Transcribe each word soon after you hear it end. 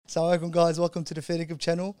Assalamu alaikum, guys. Welcome to the Fair Income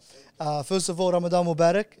channel. First of all, Ramadan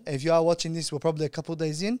Mubarak. If you are watching this, we're probably a couple of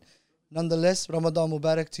days in. Nonetheless, Ramadan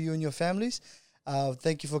Mubarak to you and your families.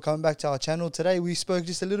 Thank you for coming back to our channel. Today, we spoke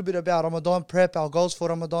just a little bit about Ramadan prep, our goals for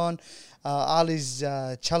Ramadan, Ali's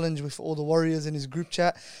challenge with all the warriors in his group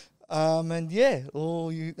chat. And yeah,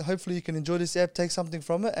 hopefully you can enjoy this app, take something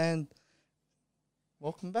from it, and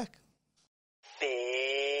welcome back.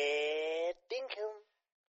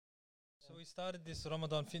 So we started this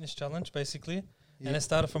Ramadan fitness challenge basically, and it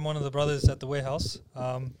started from one of the brothers at the warehouse.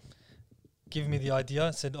 Giving me the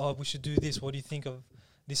idea, said, "Oh, we should do this. What do you think of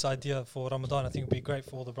this idea for Ramadan? I think it'd be great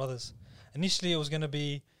for all the brothers." Initially, it was going to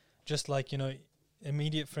be just like,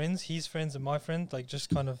 immediate friends, his friends and my friend, like just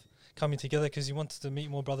kind of coming together because he wanted to meet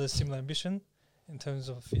more brothers, similar ambition in terms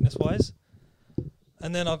of fitness wise.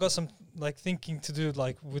 And then I got some thinking to do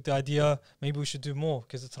with the idea, maybe we should do more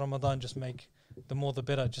because it's Ramadan, just make the more the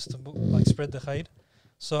better, just to spread the khair.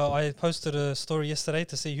 So I posted a story yesterday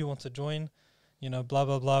to see who wants to join, blah,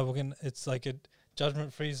 blah, blah. It's like a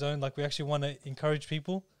judgment-free zone. We actually want to encourage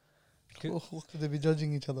people. What could they be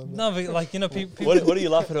judging each other? No, but people. What are you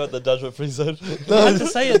laughing about the judgment-free zone? I have to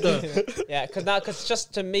say it though. Yeah, because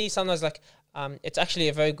just to me, sometimes it's actually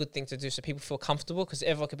a very good thing to do so people feel comfortable because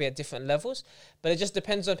everyone could be at different levels. But it just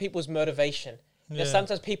depends on people's motivation. Yeah,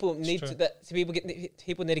 sometimes people need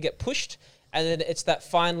people need to get pushed, and then it's that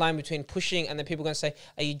fine line between pushing and then people are going to say,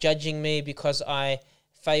 "Are you judging me because I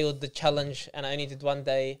failed the challenge and I only did one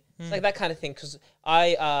day?" It's like that kind of thing, because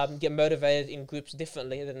I get motivated in groups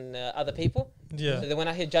differently than other people. Yeah. So then when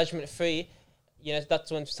I hear judgment free,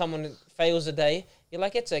 that's when someone fails a day, you're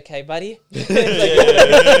like, "It's okay, buddy." It's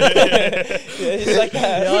like,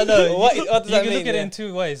 I know. What does that mean? You can look at it in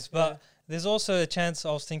two ways, but there's also a chance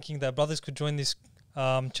I was thinking that brothers could join this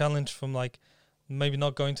challenge from maybe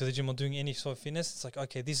not going to the gym or doing any sort of fitness. It's like,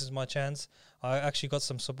 okay, this is my chance. I actually got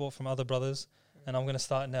some support from other brothers and I'm going to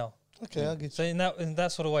start now. Okay, I'll get so in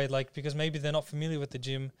that sort of way, because maybe they're not familiar with the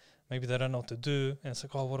gym, maybe they don't know what to do, and it's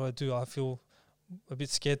like, oh, what do I do? I feel a bit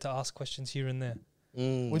scared to ask questions here and there.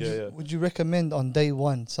 Would you recommend on day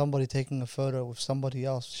one somebody taking a photo with somebody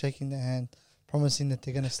else, shaking their hand, promising that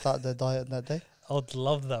they're going to start their diet that day? I would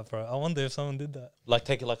love that, bro. I wonder if someone did that.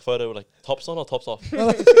 Take a photo with tops on or tops off?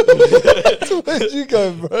 Where'd you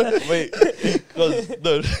go, bro? Wait, because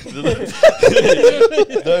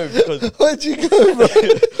Where'd you go, bro?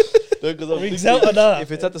 No, because I'm Rings out or not?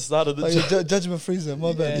 if it's at the start of the Judgment freezer,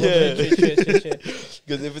 my bad.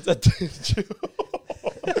 Because if it's at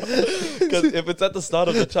if it's at the start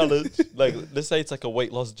of the challenge, let's say it's a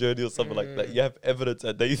weight loss journey or something like that, you have evidence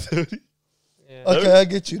at day 30. Yeah. Okay, I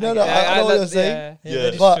get you. No, I know what you're saying. Yeah,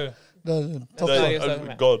 that is but true.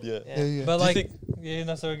 God, yeah. But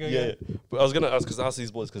But I was gonna ask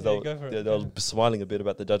these boys because they were smiling a bit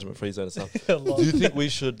about the judgment-free zone and stuff. Do you think we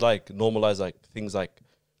should normalize things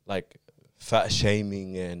like fat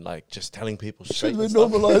shaming and just telling people straight? Should we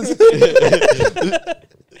normalize?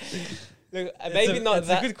 Look, maybe not it's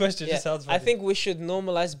that. a good question. Yeah. It sounds funny. I think we should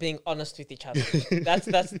normalize being honest with each other.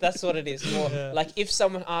 That's what it is. More if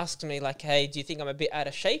someone asks me "Hey, do you think I'm a bit out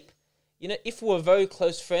of shape?" If we're very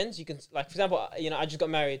close friends, you can for example, I just got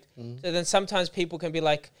married. So then sometimes people can be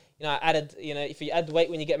I added, if you add weight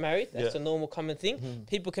when you get married, that's a normal common thing.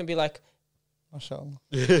 People can be like, MashaAllah.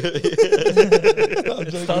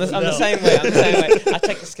 I'm the same way. I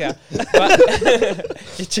check the scale. But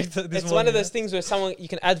it's one of those things where you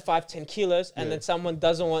can add 5-10 kilos and then someone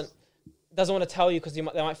doesn't want to tell you because they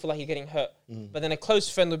might feel like you're getting hurt. But then a close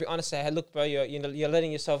friend will be honest, say, "Hey, look, bro, you're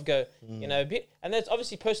letting yourself go, a bit." And that's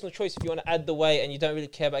obviously personal choice if you want to add the weight and you don't really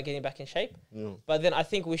care about getting back in shape. But then I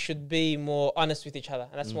think we should be more honest with each other,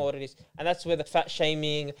 and that's more what it is. And that's where the fat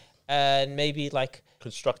shaming and maybe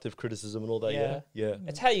constructive criticism and all that. Yeah.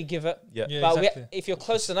 It's how you give it. Yeah. But exactly. if you're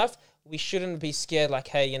close enough, we shouldn't be scared.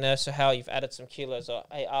 Hey, so how you've added some kilos, or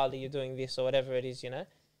hey, Ali, you're doing this, or whatever it is,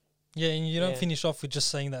 Yeah, and you don't finish off with just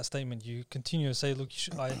saying that statement. You continue to say, "Look,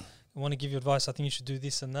 I want to give you advice. I think you should do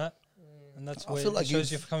this and that," and that's where it shows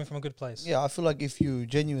you're coming from a good place. Yeah, I feel like if you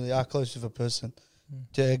genuinely are close with a person,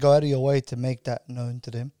 to go out of your way to make that known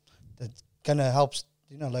to them, that kind of helps,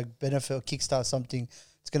 benefit or kickstart something.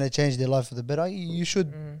 It's going to change their life for the better. You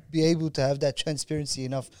should be able to have that transparency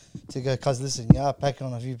enough to go, "Cuz listen, you are packing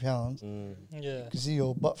on a few pounds. Yeah. You can see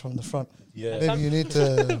your butt from the front. Yeah. Maybe you need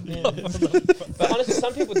to..." But honestly,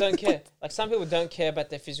 some people don't care. Some people don't care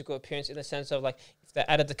about their physical appearance in the sense of if they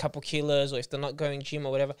added a couple kilos or if they're not going gym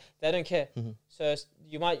or whatever, they don't care. So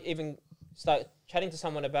you might even start chatting to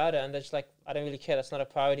someone about it and they're just "I don't really care. That's not a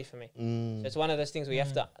priority for me." So it's one of those things where you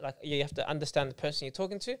have to you have to understand the person you're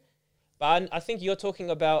talking to. But I think you're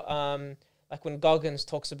talking about when Goggins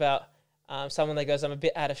talks about Someone that goes, I'm a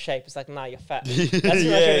bit out of shape. It's like, nah, you're fat. That's pretty much what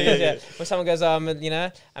it is. When someone goes, I'm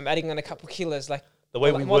adding on a couple kilos, like the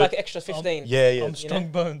way more like extra 15. I'm strong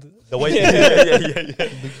boned. The way,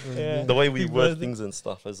 the way we word things and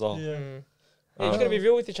stuff as well. Yeah. You're just gonna be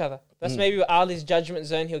real with each other. That's maybe where Ali's judgment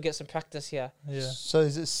zone. He'll get some practice here. Yeah. So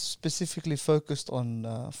is it specifically focused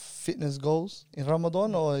on fitness goals in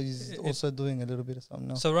Ramadan, or is also doing a little bit of something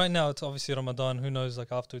else? So right now it's obviously Ramadan. Who knows,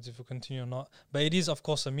 like afterwards, if we'll continue or not. But it is, of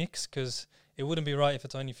course, a mix, because it wouldn't be right if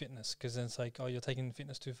it's only fitness, because then it's like, oh, you're taking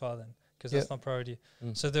fitness too far then, because that's not priority.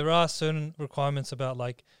 So there are certain requirements about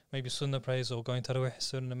like maybe sunnah praise or going tarawih a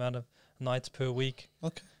certain amount of nights per week.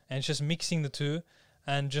 Okay. And it's just mixing the two.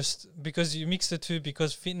 And just because you mix the two,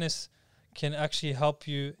 because fitness can actually help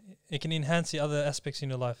you, it can enhance the other aspects in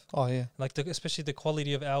your life. Oh, yeah. Like especially the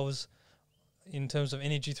quality of hours in terms of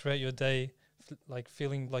energy throughout your day, like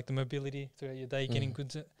feeling like the mobility throughout your day, getting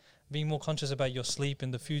good, being more conscious about your sleep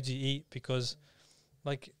and the foods you eat, because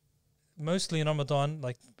like mostly in Ramadan,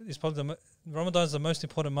 like it's probably Ramadan is the most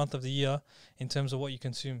important month of the year in terms of what you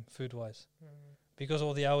consume food-wise. Because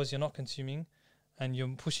all the hours you're not consuming, and you're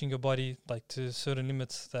pushing your body like to certain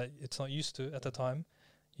limits that it's not used to at the time,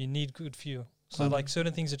 you need good fuel. So like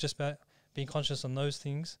certain things are just about being conscious on those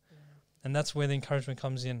things, and that's where the encouragement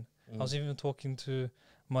comes in. I was even talking to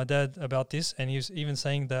my dad about this, and he was even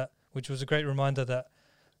saying that, which was a great reminder that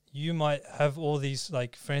you might have all these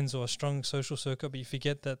like friends or a strong social circle, but you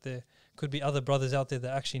forget that there could be other brothers out there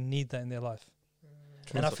that actually need that in their life.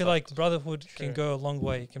 And I feel like brotherhood can go a long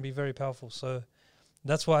way. It can be very powerful. So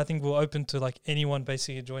that's why I think we're open to like anyone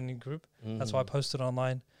basically joining the group. That's why I posted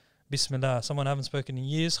online, Bismillah. Someone I haven't spoken in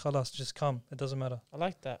years, khalas, just come. It doesn't matter. I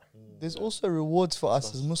like that. There's also rewards for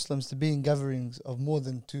us as Muslims to be in gatherings of more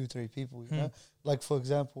than 2-3 people, you know? Like, for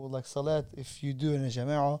example, like Salat, if you do in a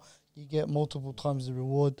jama'ah, you get multiple times the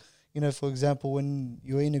reward. You know, for example, when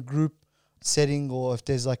you're in a group setting, or if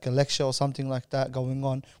there's like a lecture or something like that going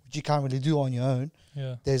on, which you can't really do on your own,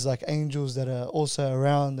 there's like angels that are also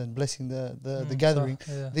around and blessing the gathering.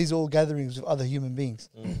 These are all gatherings with other human beings,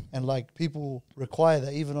 and like people require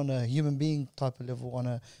that even on a human being type of level,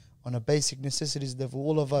 on a basic necessities level.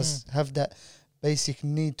 All of us have that basic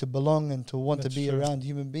need to belong and to want to be around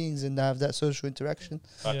human beings and have that social interaction.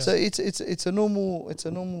 So it's a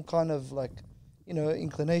normal kind of like, you know,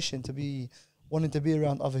 inclination to be wanting to be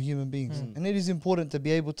around other human beings. And it is important to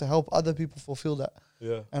be able to help other people fulfill that.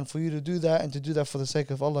 And for you to do that, and to do that for the sake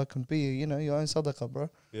of Allah, can be, you know, your own sadaqah, bro.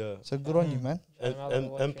 So good on you, man.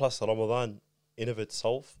 And plus Ramadan in of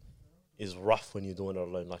itself is rough when you're doing it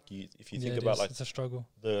alone. Like if you think about like, it's a struggle.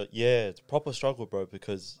 It's a proper struggle, bro,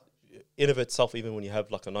 because in of itself, even when you have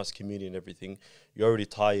like a nice community and everything, you're already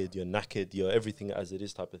tired, you're knackered, you're everything as it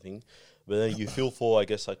is type of thing. But then you feel for, I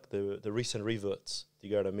guess, like the recent reverts. Do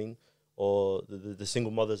you get what I mean? Or the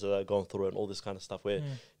single mothers that are going through it and all this kind of stuff, where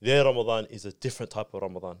their Ramadan is a different type of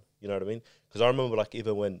Ramadan. You know what I mean? Because I remember like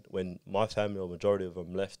even when my family, or majority of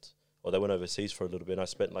them left, or they went overseas for a little bit, and I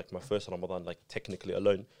spent like my first Ramadan like technically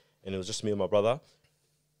alone, and it was just me and my brother.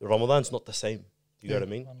 Ramadan's not the same. You know what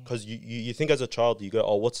I mean? Because you think as a child, you go,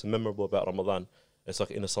 oh, what's memorable about Ramadan? It's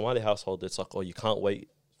like in a Somali household, it's like, oh, you can't wait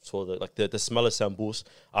for the smell of sambus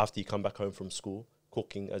after you come back home from school,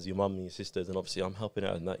 cooking as your mum and your sisters, and obviously I'm helping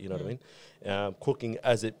out in that, you know what I mean? Cooking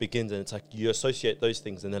as it begins, and it's like you associate those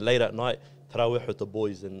things, and then late at night, tarawih with the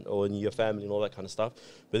boys or in your family and all that kind of stuff.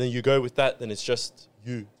 But then you go with that, then it's just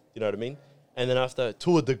you know what I mean? And then after,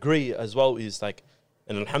 to a degree as well, is like,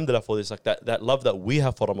 and alhamdulillah for this, like that love that we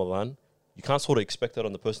have for Ramadan, you can't sort of expect that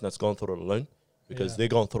on the person that's gone through it alone, because they're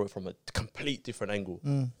going through it from a complete different angle.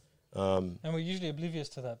 And we're usually oblivious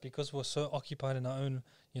to that because we're so occupied in our own,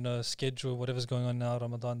 you know, schedule, whatever's going on now,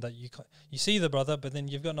 Ramadan, that you see the brother, but then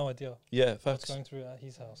you've got no idea what's going through at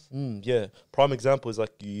his house. Prime example is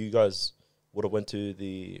like you guys would have went to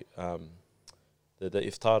the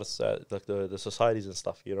iftars, like the societies and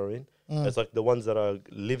stuff, you know what I mean? It's like the ones that are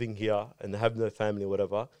living here and they have no family or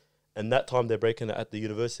whatever, and that time they're breaking it at the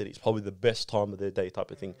university, it's probably the best time of their day type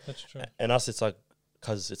of thing. That's true. And us, it's like,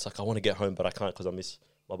 because it's like I want to get home, but I can't because I miss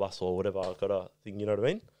my bus or whatever. I got a thing, you know what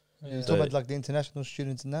I mean? You talk about like the international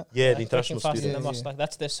students and that? Yeah, the international students. students. In the mosque, like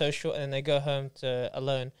that's their social, and then they go home to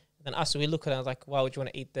alone. And then us, we look at it like, why would you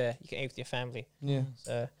want to eat there? You can eat with your family. Yeah.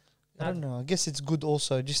 So I don't know. I guess it's good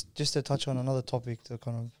also, just to touch on another topic to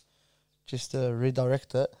kind of just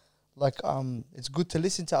redirect it. Like it's good to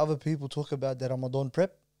listen to other people talk about their Ramadan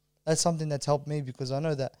prep. That's something that's helped me, because I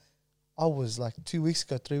know that I was like 2 weeks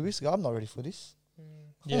ago, 3 weeks ago, I'm not ready for this.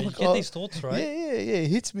 Yeah, you get these thoughts, right? Yeah. It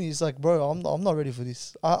hits me. It's like, bro, I'm not ready for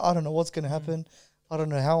this. I don't know what's gonna happen. I don't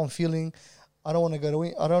know how I'm feeling. I don't want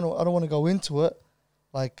to go into it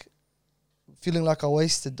like feeling like I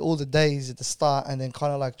wasted all the days at the start, and then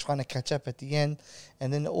kind of like trying to catch up at the end,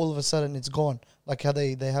 and then all of a sudden it's gone. Like how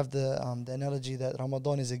they have the analogy that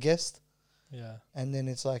Ramadan is a guest, and then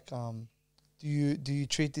it's like, do you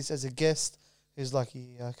treat this as a guest? He's like,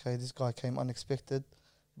 yeah, okay, this guy came unexpected,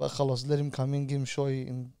 but khalas, let him come in, give him shoy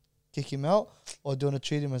and kick him out, or do you want to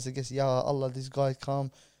treat him as a guest? Ya Allah, this guy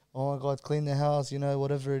come, oh my God, clean the house,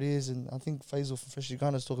 whatever it is. And I think Faisal from Fresh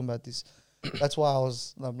Uganda is talking about this. That's why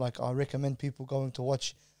I'm like, I recommend people going to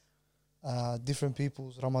watch different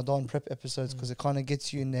people's Ramadan prep episodes, because it kind of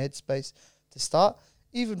gets you in the headspace to start.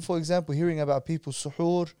 Even, for example, hearing about people's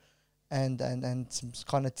suhoor and some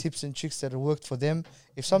kind of tips and tricks that have worked for them.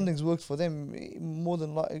 If something's worked for them, more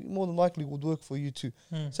than likely would work for you too.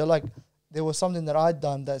 So like, there was something that I'd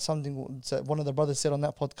done, one of the brothers said on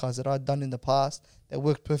that podcast that I'd done in the past that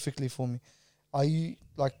worked perfectly for me.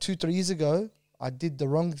 Like 2-3 years ago, I did the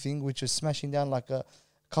wrong thing, which was smashing down like a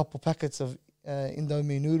couple packets of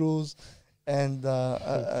Indomie noodles and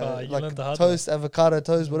like toast, avocado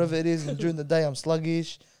toast, whatever it is. And during the day, I'm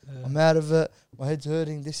sluggish, I'm out of it, my head's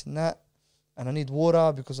hurting, this and that, and I need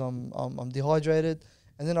water because I'm dehydrated.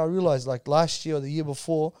 And then I realized, like last year or the year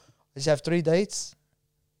before, I just have 3 dates,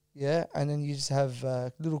 and then you just have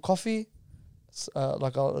little coffee,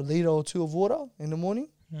 like a liter or 2 of water in the morning.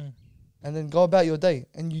 And then go about your day,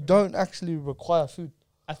 and you don't actually require food.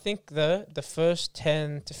 I think the first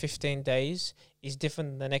 10 to 15 days is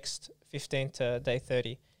different than the next 15 to day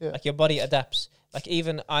 30. Like your body adapts. Like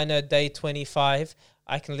even I know day 25,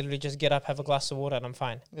 I can literally just get up, have a glass of water, and I'm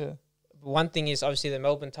fine. One thing is obviously the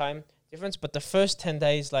Melbourne time difference, but the first 10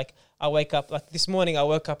 days, like I wake up, like this morning I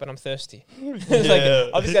woke up and I'm thirsty. It's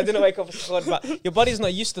like, obviously I didn't wake up with squad, but your body's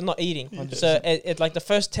not used to not eating. So it like the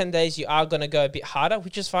first 10 days you are going to go a bit harder,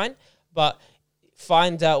 which is fine. But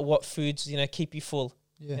find out what foods, keep you full.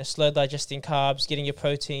 Slow digesting carbs, getting your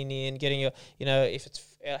protein in, getting your, if it's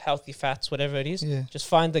healthy fats, whatever it is. Just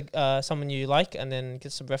find someone you like and then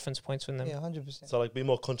get some reference points from them. 100%. So like be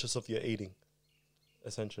more conscious of your eating,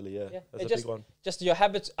 essentially. That's a big one. Just your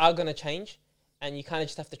habits are going to change, and you kind of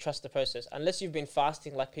just have to trust the process. Unless you've been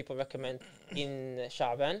fasting like people recommend in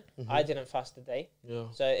Sha'ban. I didn't fast a day.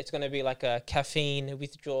 So it's going to be like a caffeine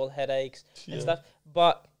withdrawal, headaches and stuff.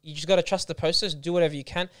 But you just got to trust the process, do whatever you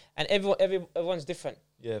can. And everyone's different.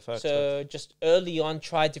 Facts. So just early on,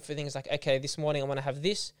 try different things. Like, okay, this morning I want to have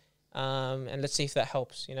this, and let's see if that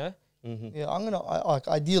helps, Yeah,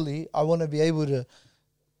 ideally, I want to be able to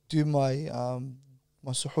do my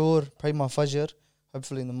my suhoor, pray my fajr,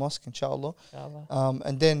 hopefully in the mosque, inshallah.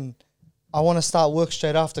 And then I want to start work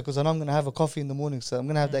straight after, because I know I'm going to have a coffee in the morning, so I'm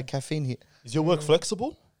going to have that caffeine hit. Is your work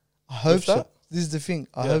flexible? I hope so. This is the thing.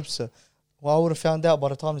 I hope so. Well, I would have found out by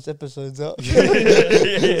the time this episode's out. So,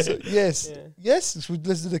 yes.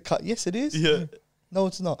 Let's do the cut. Yes, it is. No,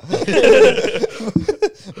 it's not.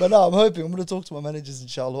 But no, I'm hoping. I'm going to talk to my managers,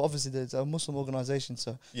 inshallah. Obviously, there's a Muslim organization,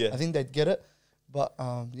 so I think they'd get it. But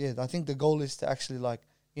I think the goal is to actually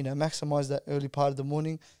maximize that early part of the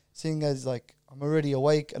morning, seeing as like I'm already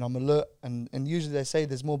awake and I'm alert, and usually they say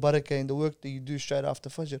there's more barakah in the work that you do straight after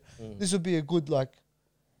Fajr. This would be a good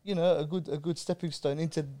a good stepping stone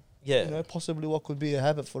into possibly what could be a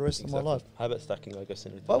habit for the rest of my life. Habit stacking, I guess.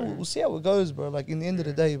 But we'll see how it goes, bro. Like in the end of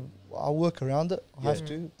the day, I'll work around it. I have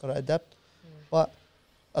to, gotta adapt. But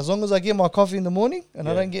as long as I get my coffee in the morning and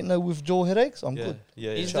I don't get no withdrawal headaches, I'm good.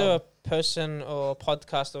 Is there a person or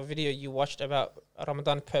podcast or video you watched about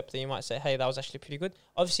Ramadan prep that you might say, hey, that was actually pretty good?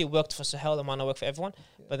 Obviously, it worked for Sahel, it might not work for everyone,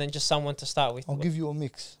 but then just someone to start with. I'll give you a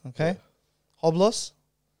mix, okay? Hoblos,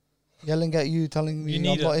 yelling at you, telling me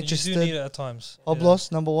I'm not interested. You do need it at times.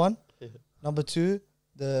 Hoblos, number 1. Number 2,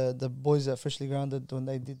 the boys at Freshly Grounded, when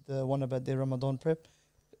they did the one about their Ramadan prep,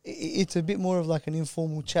 it's a bit more of like an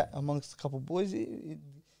informal chat amongst a couple of boys. It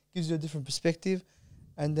gives you a different perspective.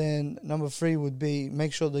 And then number 3 would be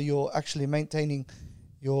make sure that you're actually maintaining,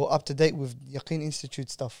 you're up to date with Yaqeen Institute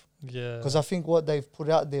stuff. Because I think what they've put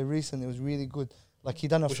out there recently was really good. Like he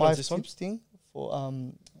done a 5 tips thing for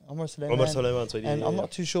Omar Sulaiman. And I'm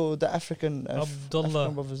not too sure the African Abdullah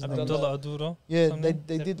Adura. Yeah,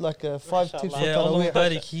 they did like a 5 tips. Yeah, Allah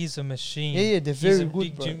Barik, he's a machine. Yeah, they're very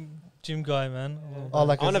good, bro. Gym guy, man. I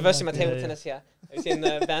want to verse him at table tennis here. I've seen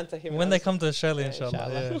the banter him. When they come to Australia,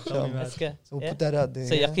 inshallah. Let's go. So we'll put that out there.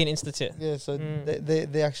 So Yaqeen Institute. Yeah, so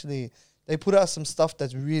they actually put out some stuff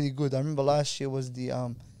that's really good. I remember last year was the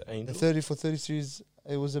 30 for 30 series.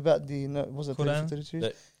 It was about the 30 for 30 series?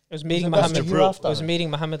 It was meeting Muhammad. It was meeting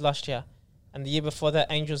Muhammad last year, and the year before that,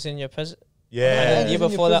 angels in your presence. Yeah. And the year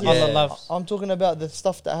before that, Allah loves. I'm talking about the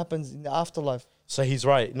stuff that happens in the afterlife. So he's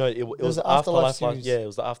right. No, it was the afterlife series. It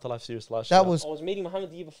was the afterlife series last year. I was meeting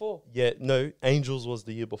Muhammad the year before. Yeah, no, Angels was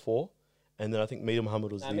the year before, and then I think Media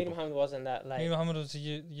Muhammad was. Media Muhammad wasn't that late. Media Muhammad was the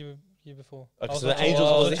year before. Okay, so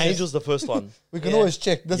the Angels the first one. We can always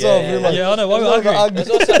check. That's all I realized. Yeah, I know. Why we arguing? There's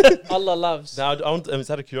also Allah Loves. Now, I want. Is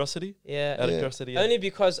that a curiosity? Yeah. Out of curiosity. Yeah. Only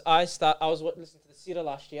because I was listening to the Sira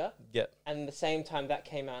last year. Yeah. And at the same time that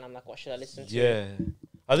came out, and I'm like, what should I listen to? Yeah.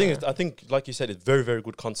 I think, like you said, it's very, very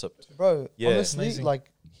good concept. Bro, Yeah. honestly, Amazing.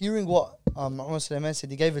 like hearing what Muhammad Sulaiman said,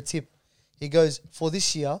 he gave a tip. He goes, for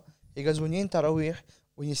this year, he goes, when you're in Taraweeh,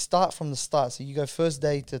 when you start from the start, so you go first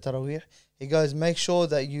day to Taraweeh, he goes, make sure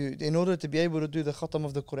that you, in order to be able to do the khatam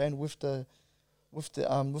of the Quran with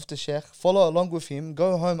the sheikh, follow along with him,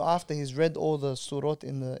 go home after he's read all the surat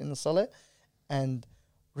in the salah, and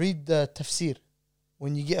read the tafsir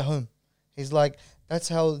when you get home. He's like,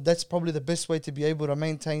 that's probably the best way to be able to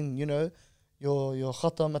maintain, you know, your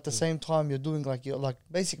khatam at the same time you're doing you're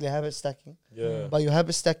basically habit stacking. Yeah. But you're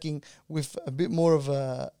habit stacking with a bit more of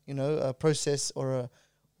a, you know, a process or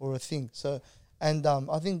a thing. So, and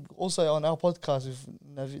I think also on our podcast with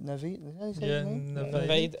Naveed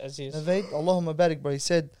Aziz. Naveed, Allahumma barik, bro. He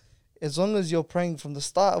said, as long as you're praying from the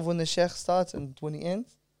start of when the sheikh starts and when he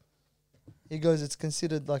ends, he goes, it's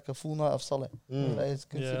considered like a full night of salah. It's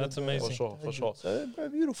that's amazing. For sure. So, bro,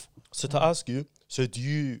 beautiful. So to ask you,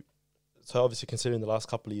 so obviously considering the last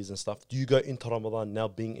couple of years and stuff, do you go into Ramadan now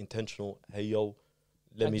being intentional? Hey, yo,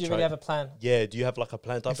 let me do you try. really have a plan? Yeah, do you have like a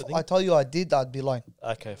plan type If of thing? I tell you I did, I'd be lying.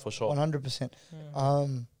 Okay, for sure. 100%.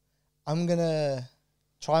 I'm going to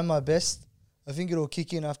try my best. I think it'll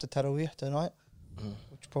kick in after Taraweeh tonight,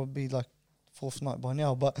 which probably be like fourth night by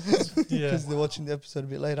now, but because they're watching the episode a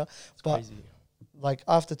bit later. But Crazy. like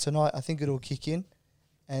after tonight, I think it'll kick in.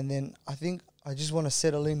 And then I think I just want to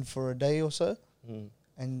settle in for a day or so.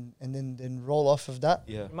 And then roll off of that.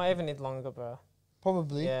 Yeah. You might even need longer, bro.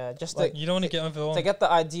 Probably. Yeah, just Like, You don't want to get overwhelmed. to get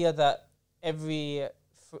the idea that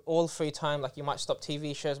all free time, like you might stop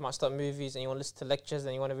TV shows, might stop movies, and you want to listen to lectures,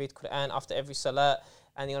 and you want to read Quran after every salat,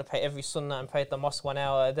 and you want to pray every sunnah and pray at the mosque 1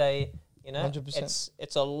 hour a day. You know, 100%.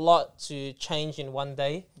 it's a lot to change in one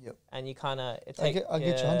day. Yep. And you kind of I get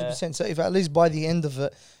you 100%. So if at least by the end of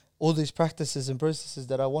it, all these practices and processes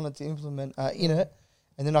that I wanted to implement are in it,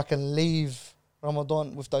 and then I can leave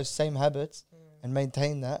Ramadan with those same habits and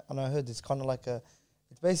maintain that. And I heard it's kind of like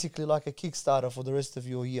it's basically like a Kickstarter for the rest of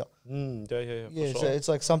your year. Yeah, for So sure. it's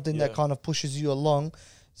like something that Yeah. kind of pushes you along.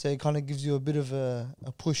 So it kind of gives you a bit of a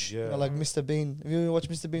push. You know, like Mr. Bean. Have you ever watched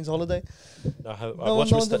Mr. Bean's Holiday? No, I've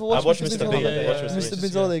watched Mr. Bean. Mr.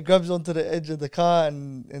 Bean's Holiday. He grabs onto the edge of the car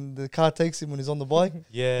and the car takes him when he's on the bike.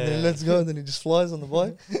 Yeah. And then he lets go and then he just flies on the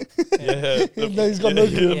bike. Yeah. No, he's got no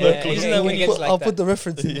clue. Isn't that when he gets I'll put the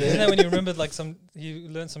reference in Isn't there. that when you remembered you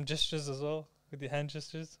learned some gestures as well with your hand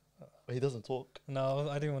gestures? He doesn't talk. No,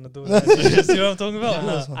 I didn't want to do it. Gestures. You know what I'm talking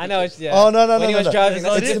about? No. I know it's Oh, no. When he was driving, It's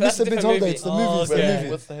that's It's the Mr. Bean's Holiday. It's the movie. Oh, It's the okay. movie.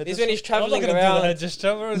 What's the head? This is when he's I'm not traveling gonna do the around. head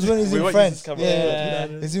gesture, bro. It's when he's We in won't use France. this camera.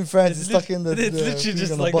 Yeah. He's in France. He's stuck in the It's literally thing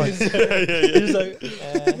just on the like bike. this. He's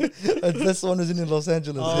like, That's the one who's in Los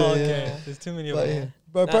Angeles. oh, Yeah. okay. There's too many of But, them.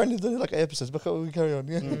 But apparently there's only like 8 episodes. But we carry on.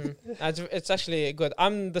 Yeah. It's actually good.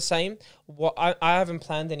 I'm the same. I haven't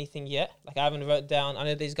planned anything yet. Like I haven't wrote down. I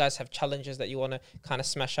know these guys have challenges that you want to kind of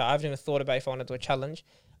smash out. I haven't even thought about if I want to do a challenge,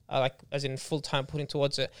 like as in full time putting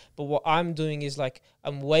towards it. But what I'm doing is like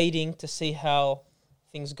I'm waiting to see how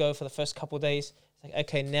things go for the first couple of days. It's like,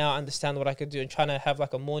 okay, now I understand what I could do and trying to have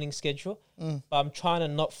like a morning schedule. But I'm trying to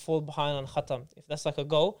not fall behind on khatam. If that's like a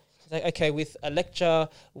goal, it's like, okay, with a lecture,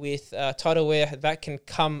 with Taraweeh, that can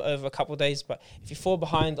come over a couple of days. But if you fall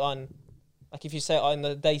behind on, like if you say on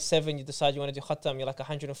the day 7, you decide you want to do khatam, you're like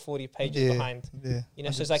 140 pages behind. Yeah. You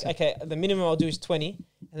know, so it's like, okay, the minimum I'll do is 20.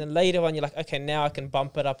 And then later on, you're like, okay, now I can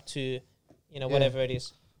bump it up to, you know, whatever it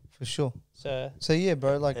is. For sure. So Yeah,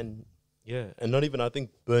 bro. Like. And not even, I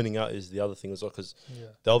think burning out is the other thing as well, because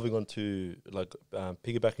delving onto like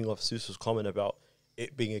piggybacking off Susa's comment about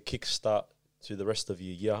it being a kickstart to the rest of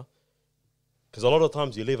your year, because a lot of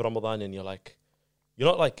times you leave Ramadan and you're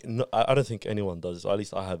not like, I don't think anyone does, or at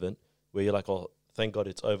least I haven't, where you're like, oh, thank God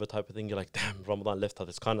it's over type of thing. You're like, damn, Ramadan left out.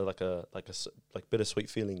 It's kind of like a bittersweet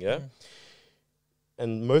feeling, yeah.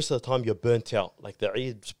 And most of the time you're burnt out. Like the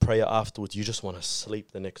Eid prayer afterwards, you just want to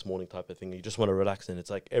sleep the next morning type of thing. You just want to relax, and it's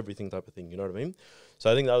like everything type of thing. You know what I mean?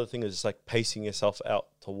 So I think the other thing is just like pacing yourself out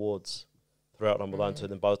throughout Ramadan. So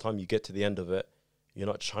then by the time you get to the end of it, you're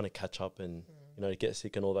not trying to catch up and you know get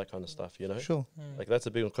sick and all that kind of stuff. You know, Sure. like that's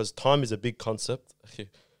a big one, because time is a big concept.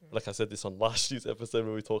 Like I said this on last year's episode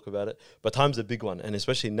when we talk about it, but time's a big one, and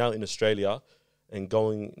especially now in Australia. And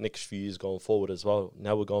going next few years going forward as well.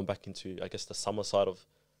 Now we're going back into, I guess, the summer side of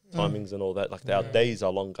timings and all that. Like our days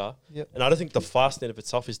are longer. Yep. And I don't think the fasting of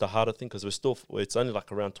itself is the harder thing because it's only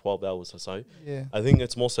like around 12 hours or so. Yeah. I think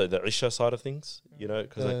it's more so the Isha side of things, you know,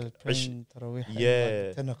 because like Isha,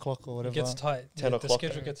 like 10 o'clock or whatever. It gets tight. 10 o'clock. The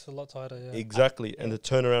schedule gets a lot tighter. Yeah. Exactly. And the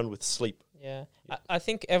turnaround with sleep. Yeah. I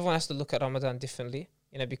think everyone has to look at Ramadan differently,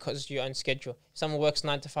 you know, because your own schedule. Someone works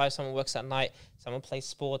 9 to 5, someone works at night, someone plays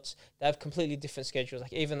sports. They have completely different schedules.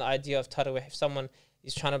 Like even the idea of Tarawih, if someone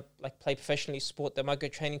is trying to like play professionally sport, they might go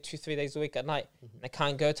training 2-3 days a week at night. And they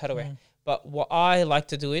can't go Tarawih. But what I like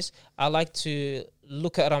to do is I like to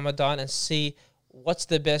look at Ramadan and see what's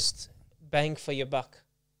the best bang for your buck.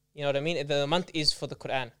 You know what I mean? The month is for the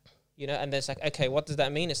Quran, you know, and then it's like, okay, what does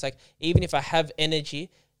that mean? It's like, even if I have energy,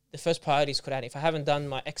 the first priority is Quran. If I haven't done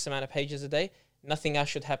my X amount of pages a day, nothing else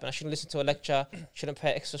should happen. I shouldn't listen to a lecture, shouldn't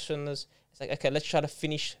pay extra sunnahs. It's like, okay, let's try to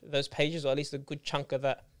finish those pages or at least a good chunk of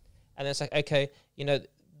that. And then it's like, okay, you know,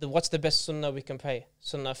 what's the best sunnah we can pray?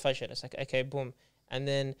 Sunnah Fajr. It's like, okay, boom. And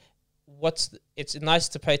then it's nice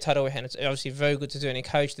to pray Tarawih, and it's obviously very good to do and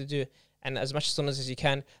encouraged to do, and as much sunnahs as you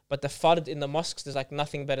can. But the fard in the mosques, there's like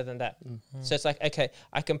nothing better than that. So it's like, okay,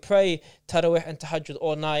 I can pray Tarawih and Tahajjud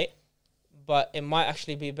all night, but it might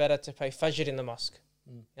actually be better to pray Fajr in the mosque.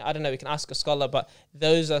 I don't know, we can ask a scholar, but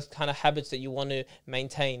those are kind of habits that you want to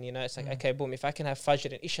maintain, you know. It's like, okay, boom, if I can have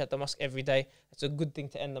Fajr and Isha at the mosque every day, it's a good thing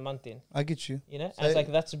to end the month in. I get you. You know, So and it's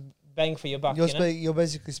like, that's bang for your buck, you know? You're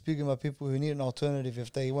basically speaking about people who need an alternative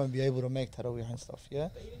if they won't be able to make Tarawih and stuff, yeah?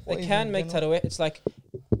 They can make Tarawih. It's like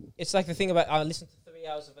the thing about, I listened to 3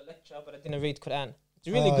 hours of a lecture, but I didn't read Quran. It's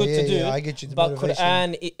really good to do. Yeah, I get you. But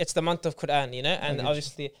Quran, it's the month of Quran, you know? And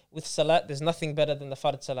obviously, with Salat, there's nothing better than the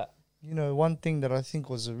Fard Salat. You know, one thing that I think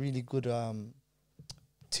was a really good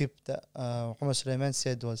tip that Muhammad Sulaiman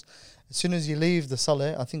said was, as soon as you leave the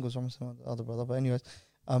Salah, I think it was Muhammad Sulaiman, the other brother, but anyways,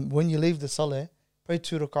 when you leave the Salah, pray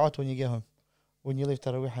 2 rak'at when you get home, when you leave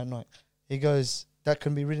Tarawih at night. He goes, that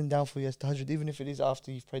can be written down for you as tahajjud, even if it is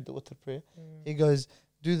after you've prayed the witr prayer. He goes,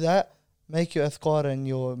 do that, make your adhkar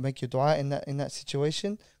and make your dua in that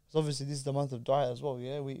situation. Because obviously this is the month of dua as well,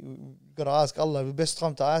 yeah? We got to ask Allah. The best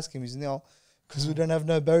time to ask him is now, because we don't have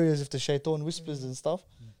no barriers if the shaitan whispers and stuff.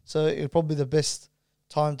 So it's probably the best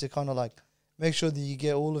time to kind of like make sure that you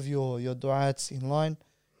get all of your du'ats in line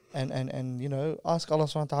and you know, ask Allah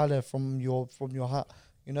subhanahu wa ta'ala from your heart,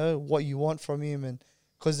 you know, what you want from him, and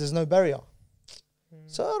because there's no barrier.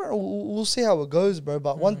 So I don't know, we'll see how it goes, bro.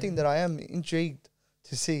 But one thing that I am intrigued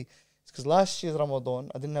to see is because last year's Ramadan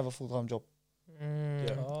I didn't have a full-time job.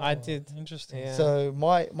 I did. Interesting. Yeah. So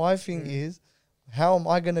my thing is, how am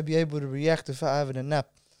I going to be able to react if I having a nap?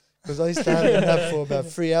 Because I used to have a nap for about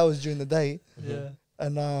 3 hours during the day. Yeah.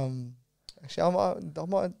 And actually, I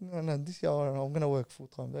might no, this year I'm going to work full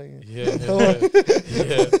time. Yeah.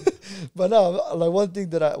 But no, like one thing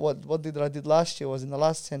that I did last year was in the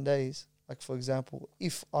last 10 days. Like for example,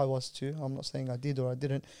 if I was to, I'm not saying I did or I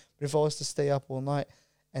didn't, but if I was to stay up all night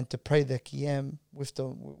and to pray the qiyam with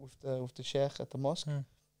the sheikh at the mosque,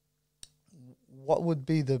 what would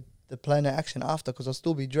be the plan of action after? Because I'll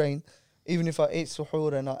still be drained, even if I ate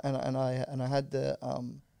suhoor and I had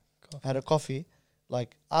had a coffee.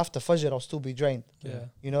 Like after Fajr, I'll still be drained. Yeah.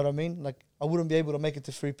 You know what I mean? Like I wouldn't be able to make it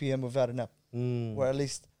to 3 p.m. without a nap, or at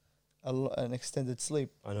least an extended sleep.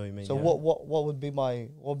 I know what you mean. So what would be my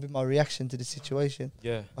reaction to the situation?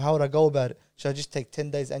 Yeah. How would I go about it? Should I just take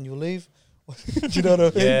 10 days annual leave? Do you know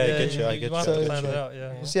what I mean? Yeah, I get you. Have So to plan it out,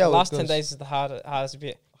 yeah. We'll see how The last it 10 goes. days is the hardest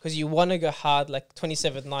bit. Because you want to go hard, like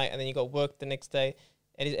 27th night, and then you got work the next day.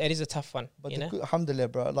 It is a tough one, But you know? alhamdulillah,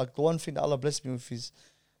 bro. Like the one thing that Allah blessed me with is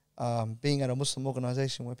being at a Muslim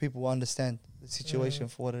organization where people understand the situation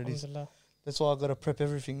for what it is. Alhamdulillah. That's why I got to prep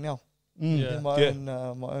everything now. Yeah. My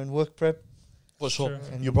own work prep. For sure. Sure.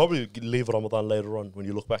 And You'll probably leave Ramadan later on when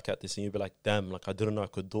you look back at this and you'll be like, damn, like I didn't know I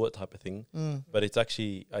could do it type of thing. But it's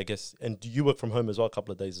actually, I guess, and you work from home as well a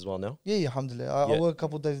couple of days as well now? Yeah, alhamdulillah. I Yeah. work a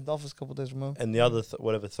couple of days in the office, a couple of days from home. And the other,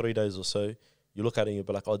 3 days or so, you look at it and you'll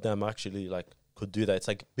be like, oh damn, I actually like could do that. It's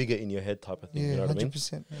like bigger in your head type of thing, Yeah, you know what I mean?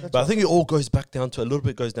 100%. But I think it all goes back down to, a little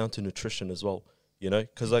bit goes down to nutrition as well, you know?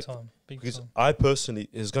 Because like, because time. I personally,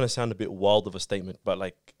 it's going to sound a bit wild of a statement, but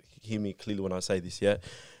like, hear me clearly when I say this, yeah?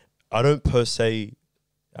 I don't per se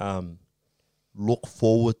look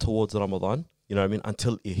forward towards Ramadan, you know what I mean,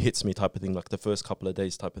 until it hits me type of thing, like the first couple of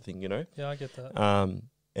days type of thing, you know? Yeah, I get that.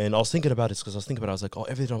 And I was thinking about it because I was like, oh,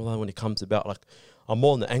 every Ramadan when it comes about, like, I'm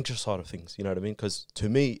more on the anxious side of things, you know what I mean? Because to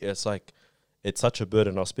me, it's like, it's such a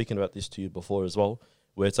burden. I was speaking about this to you before as well,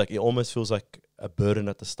 where it's like, it almost feels like a burden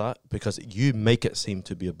at the start because you make it seem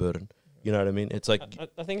to be a burden. You know what I mean? It's like,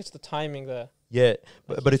 I think it's the timing there. yeah,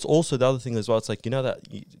 but it's also the other thing as well. It's like, you know,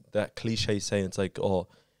 that cliche saying, it's like, oh,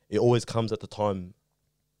 it always comes at the time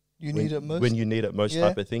you need it most. When you need it most,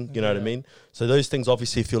 type of thing. You know what I mean? So those things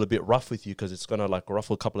obviously feel a bit rough with you because it's gonna like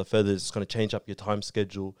ruffle a couple of feathers. It's gonna change up your time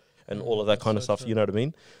schedule and all of that kind of stuff. True. You know what I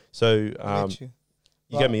mean? So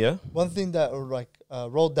you get me, yeah. One thing that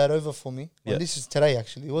rolled that over for me. Yeah. This is today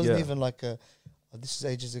actually. It wasn't even like this is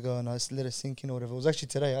ages ago, and I just let it sink in or whatever. It was actually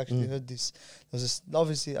today. I actually heard this. There's this,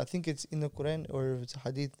 obviously, I think it's in the Quran or if it's a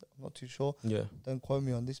hadith. I'm not too sure. Yeah. Don't quote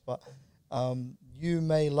me on this, but you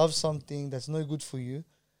may love something that's no good for you.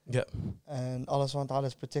 Yeah. And Allah subhanahu wa ta'ala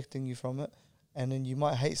is protecting you from it. And then you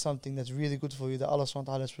might hate something that's really good for you that Allah subhanahu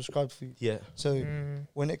wa ta'ala has prescribed for you. Yeah. So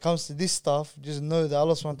when it comes to this stuff, just know that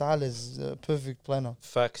Allah subhanahu wa ta'ala is a perfect planner.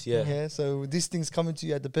 Facts, yeah. Yeah. So these things coming to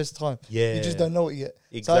you at the best time. Yeah. You just don't know it yet.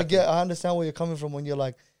 Exactly. So I understand where you're coming from when you're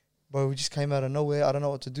like, bro, we just came out of nowhere. I don't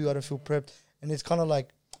know what to do. I don't feel prepped. And it's kind of like,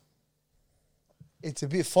 it's a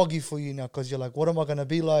bit foggy for you now because you're like, what am I going to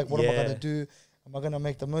be like? What am I going to do? Am I going to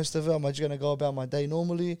make the most of it? Am I just going to go about my day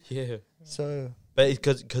normally? Yeah. So... But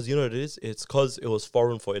because you know what it is? It's because it was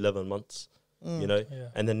foreign for 11 months, you know? Yeah.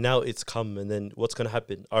 And then now it's come, and then what's going to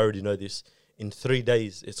happen? I already know this. In 3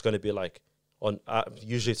 days, it's going to be like,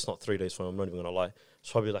 usually it's not 3 days from, I'm not even going to lie.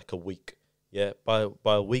 It's probably like a week. Yeah. By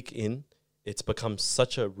a week in, it's become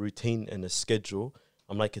such a routine and a schedule.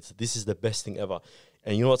 I'm like, this is the best thing ever.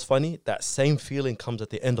 And you know what's funny? That same feeling comes at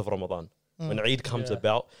the end of Ramadan. When Eid comes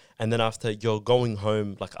about, and then after you're going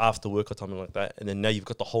home, like after work or something like that, and then now you've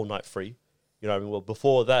got the whole night free. You know what I mean? Well,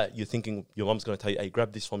 before that, you're thinking your mum's going to tell you, hey,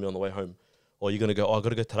 grab this for me on the way home. Or you're going to go, oh, I got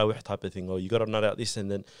to go Tarawih type of thing. Or you got to nut out this,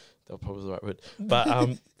 and then, that was probably the right word.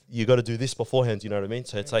 But you got to do this beforehand, you know what I mean?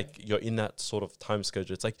 So it's like you're in that sort of time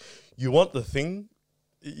schedule. It's like you want the thing,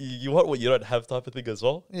 you want what you don't have type of thing as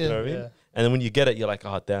well. Yeah. You know what I mean? Yeah. And then when you get it, you're like,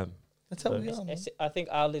 oh, damn. That's how we are, man. I think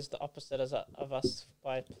Ali's the opposite of us.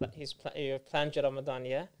 By you planned your Ramadan,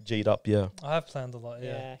 yeah? G'd up, yeah. I have planned a lot,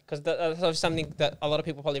 yeah. Because that's something that a lot of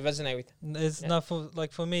people probably resonate with. It's not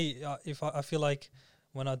for me. If I feel like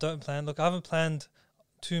when I don't plan, look, I haven't planned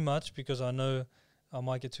too much because I know I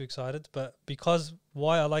might get too excited. But because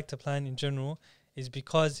why I like to plan in general is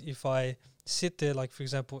because if I sit there, like for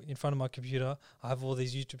example, in front of my computer, I have all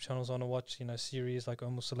these YouTube channels on to watch, series like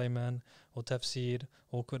Sulaiman or Tafsir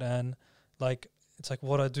or Quran. Like, it's like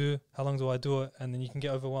what I do, how long do I do it, and then you can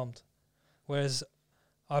get overwhelmed. Whereas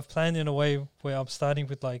I've planned in a way where I'm starting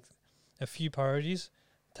with like a few priorities,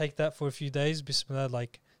 take that for a few days, bismillah,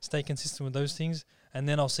 like stay consistent with those things, and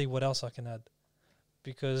then I'll see what else I can add.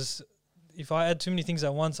 Because if I add too many things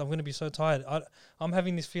at once, I'm going to be so tired. I'm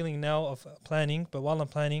having this feeling now of planning, but while I'm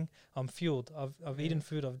planning, I'm fueled. I've eaten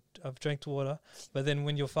food, I've drank water, but then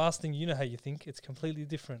when you're fasting, you know how you think. It's completely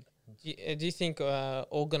different. Do you think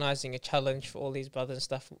organising a challenge for all these brothers and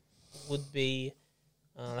stuff would be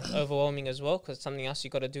overwhelming as well? Because it's something else you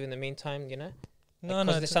got to do in the meantime, No,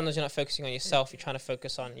 because sometimes you're not focusing on yourself. You're trying to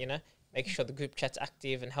focus on, making sure the group chat's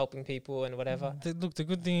active and helping people and whatever. The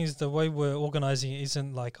good thing is the way we're organising it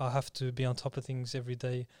isn't like I have to be on top of things every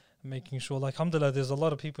day, making sure, like, alhamdulillah, there's a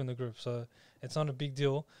lot of people in the group, so it's not a big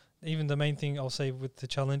deal. Even the main thing I'll say with the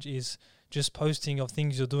challenge is just posting of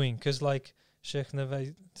things you're doing, because like Sheikh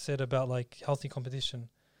Neve said about like healthy competition,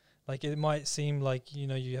 like it might seem like,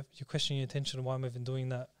 you're questioning your attention, why am I even doing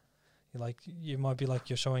that? You might be like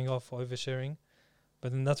you're showing off or oversharing,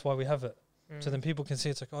 but then that's why we have it. So then people can see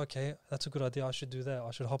it's like, okay, that's a good idea. I should do that.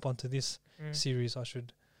 I should hop onto this series. I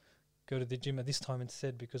should go to the gym at this time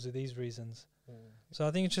instead because of these reasons. So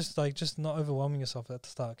I think it's just not overwhelming yourself at the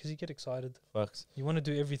start because you get excited. Facts. You want to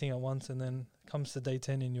do everything at once, and then comes to day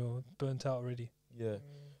 10 and you're burnt out already. Yeah.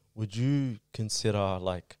 Would you consider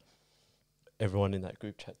like everyone in that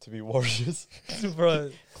group chat to be warriors?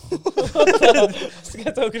 Bro. What's the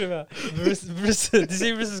guy talking about? Marissa, did you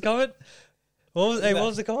see Marissa's comment? What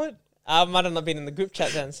was the comment? I might have not been in the group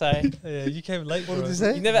chat then, so... Yeah, you came late, What bro. did you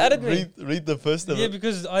say? You never added me. Read the first ever... Yeah,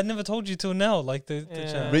 because I never told you till now, like the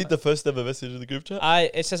chat. Read the first ever message in the group chat.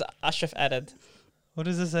 It says Ashraf added. What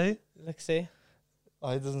does it say? Let's see.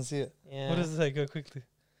 Oh, he doesn't see it. Yeah. What does it say? Go quickly.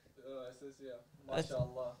 It says,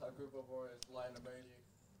 MashaAllah, a group of warriors lying among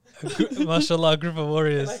you. MashaAllah, a group of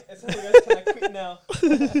warriors. Can I quit now?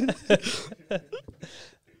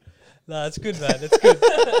 Nah, it's good, man. It's good.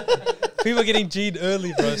 People are getting G'd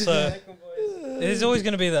early, bro. So there's always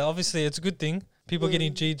going to be that. Obviously, it's a good thing. People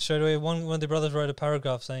getting G'd straight away. One of the brothers wrote a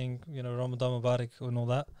paragraph saying, Ramadan Mubarak and all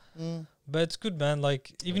that. But it's good, man.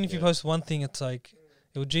 Like, even if you post one thing, it's like,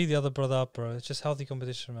 it'll G the other brother up, bro. It's just healthy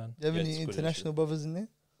competition, man. Do you have any international brothers in there?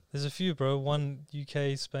 There's a few, bro. One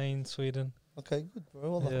UK, Spain, Sweden. Okay, good,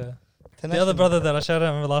 bro. Well, Yeah. The other brother that I shouted out,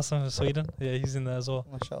 remember last time was Sweden? Yeah, he's in there as well.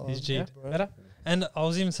 MashaAllah. He's G'd. Bro. Better? And I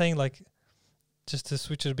was even saying, like, just to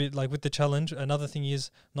switch it a bit, like with the challenge, another thing is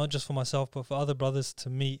not just for myself, but for other brothers to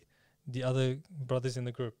meet the other brothers in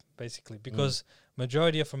the group, basically, because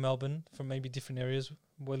majority are from Melbourne, from maybe different areas.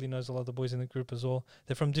 Welly knows a lot of the boys in the group as well.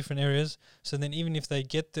 They're from different areas. So then even if they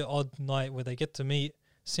get the odd night where they get to meet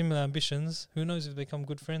similar ambitions, who knows if they become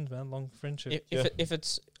good friends, man, long friendship. If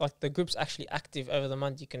it's like the group's actually active over the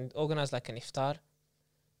month, you can organize like an iftar.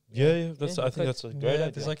 I think that's a great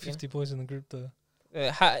idea. There's like 50 boys in the group though.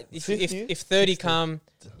 If 30 come,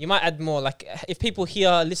 you might add more. Like if people here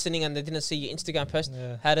are listening and they didn't see your Instagram post,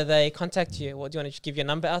 how do they contact you? What do you want to just give your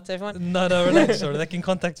number out to everyone? No, relax. Sorry, they can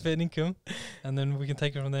contact Fair Income, and then we can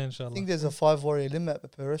take it from there. Inshallah. I think there's a 5 warrior limit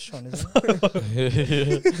per restaurant, isn't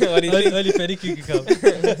it? Only Fair Income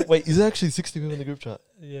can come. Wait, is there actually 60 people in the group chat?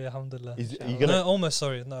 Yeah, alhamdulillah. Are you gonna? No, almost.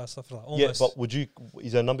 Sorry, no, stuff like almost. Yeah, but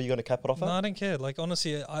is there a number you're gonna cap it off at? No, I don't care. Like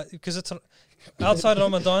honestly, because it's outside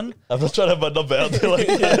Ramadan. I'm not trying to have my number out there like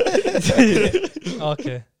that.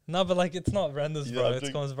 Okay. No, but like it's not randoms, bro.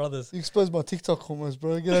 It's Commons brothers. You exposed my TikTok almost,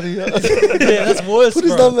 bro. Get out of here. Yeah, that's worse. Put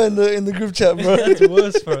his number in the group chat, bro. That's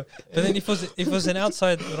worse, bro. But then if it was an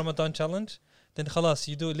outside Ramadan challenge, then khalas,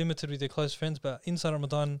 you do it limited with your close friends. But inside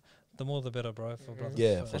Ramadan, the more the better, bro. For brothers.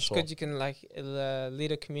 Yeah, so for sure. Good, you can like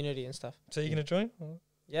lead a community and stuff. So you're gonna join?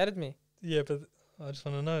 You added me. Yeah, but I just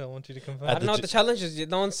want to know. I want you to confirm. I don't know what the challenge is.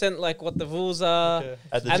 No one sent like what the rules are. Okay.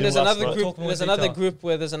 And there's another group. There's another group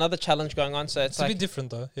where there's another challenge going on. So It's a bit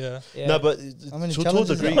different though. Yeah. No, but How many to a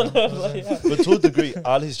challenges degree, are there? but to a degree,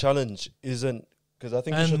 Ali's challenge isn't because I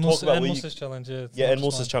think we And should talk about and where you, Musa's challenge. Yeah. it's yeah, not and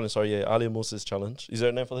just Musa's challenge. Sorry, yeah, Ali and Musa's challenge. Is there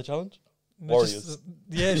a name for the challenge? mine. Warriors.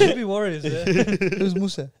 Yeah, it should be Warriors. Yeah. Who's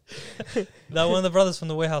Musa? That one of the brothers from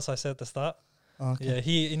the warehouse I said at the start. Okay. Yeah,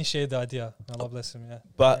 he initiated the idea. Allah bless him. Yeah.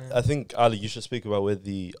 But I think Ali, you should speak about where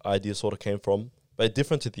the idea sort of came from. But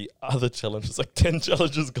different to the other challenges, like 10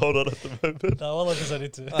 challenges going on at the moment. No, Allah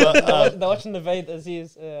decided to. they're watching the Vaid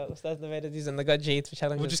Aziz, Ustaz the Vaid Aziz, and they got G8 for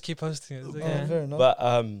challenges. We'll just keep posting it. It's like, Oh, yeah. fair enough. But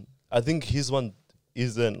I think his one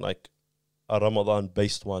isn't like a Ramadan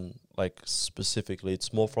based one, like specifically.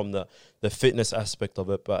 It's more from the fitness aspect of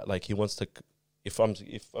it. But like he wants to, if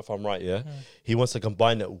I'm right, yeah, he wants to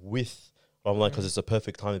combine it with Ramadan because it's a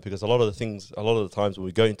perfect timing. Because a lot of the times when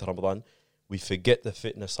we go into Ramadan, we forget the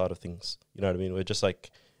fitness side of things. You know what I mean? We're just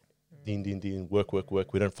like, deen, work.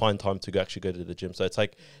 We don't find time to actually go to the gym. So it's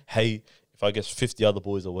like, hey, if I guess 50 other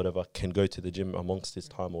boys or whatever can go to the gym amongst this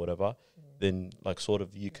time or whatever, then like sort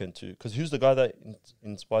of you can too. Because who's the guy that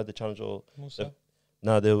inspired the challenge or Musa?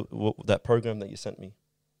 that program that you sent me?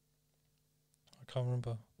 I can't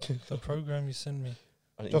remember. The program you sent me.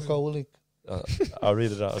 Jocko Willick. I'll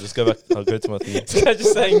read it out. I'll just go back. I'll go to my thing.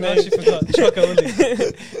 just saying, I man. actually forgot.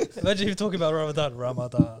 Chocolate. Imagine you talking about Ramadan.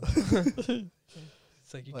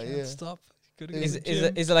 It's like you Well, can't yeah. stop. You gotta go Is to it, the is gym.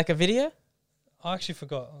 it is it like a video? I actually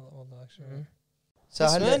forgot. Oh, no, actually. So,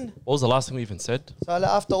 Yes, Hala, man. What was the last thing we even said? so Hala,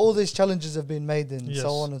 after all these challenges have been made and Yes. so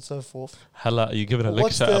on and so forth, Hala, are you giving a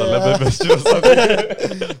What's lecture at the, 11 masjid or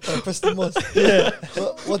something? press the mosque. Yeah.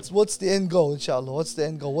 What's the end goal, inshallah? What's the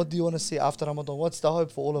end goal? What do you want to see after Ramadan? What's the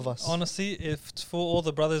hope for all of us? Honestly, if it's for all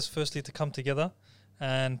the brothers, firstly, to come together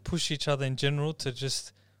and push each other in general to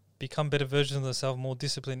just become better versions of themselves, more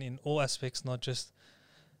disciplined in all aspects, not just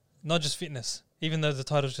fitness. Even though the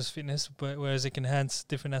title's just fitness, but whereas it can enhance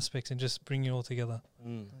different aspects and just bring you all together.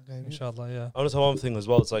 Okay, Inshallah, yeah. I want to say one thing as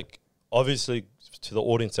well. It's like, obviously, to the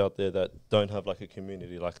audience out there that don't have like a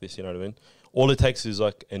community like this, you know what I mean? All it takes is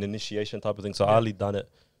like an initiation type of thing. So Yeah. Ali done it.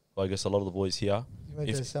 Well, I guess a lot of the boys here, You made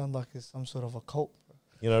it sound like it's some sort of a cult.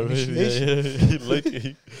 you know what I mean? Initiation.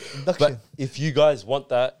 Low-key. Induction. But if you guys want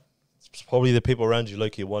that, it's probably the people around you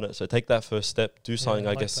low-key want it. So take that first step. Do something, I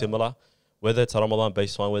like guess, that. similar. Whether it's a Ramadan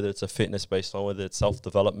based one, whether it's a fitness based one, whether it's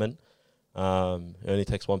self-development. It only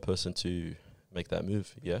takes one person to make that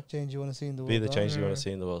move, yeah? Change you want to see in the world. Be the huh? change you want to see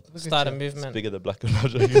in the world. Look at Start a you. It's movement. bigger than black and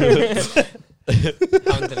white.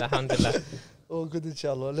 Alhamdulillah. Oh, good,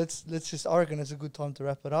 inshallah. Let's just, I reckon it's a good time to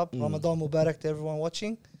wrap it up. Mm. Ramadan Mubarak to everyone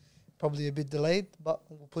watching. Probably a bit delayed, but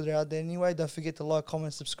we'll put it out there anyway. Don't forget to like,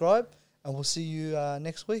 comment, subscribe, and we'll see you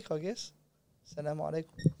next week, I guess. Assalamu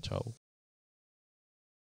alaikum. Ciao.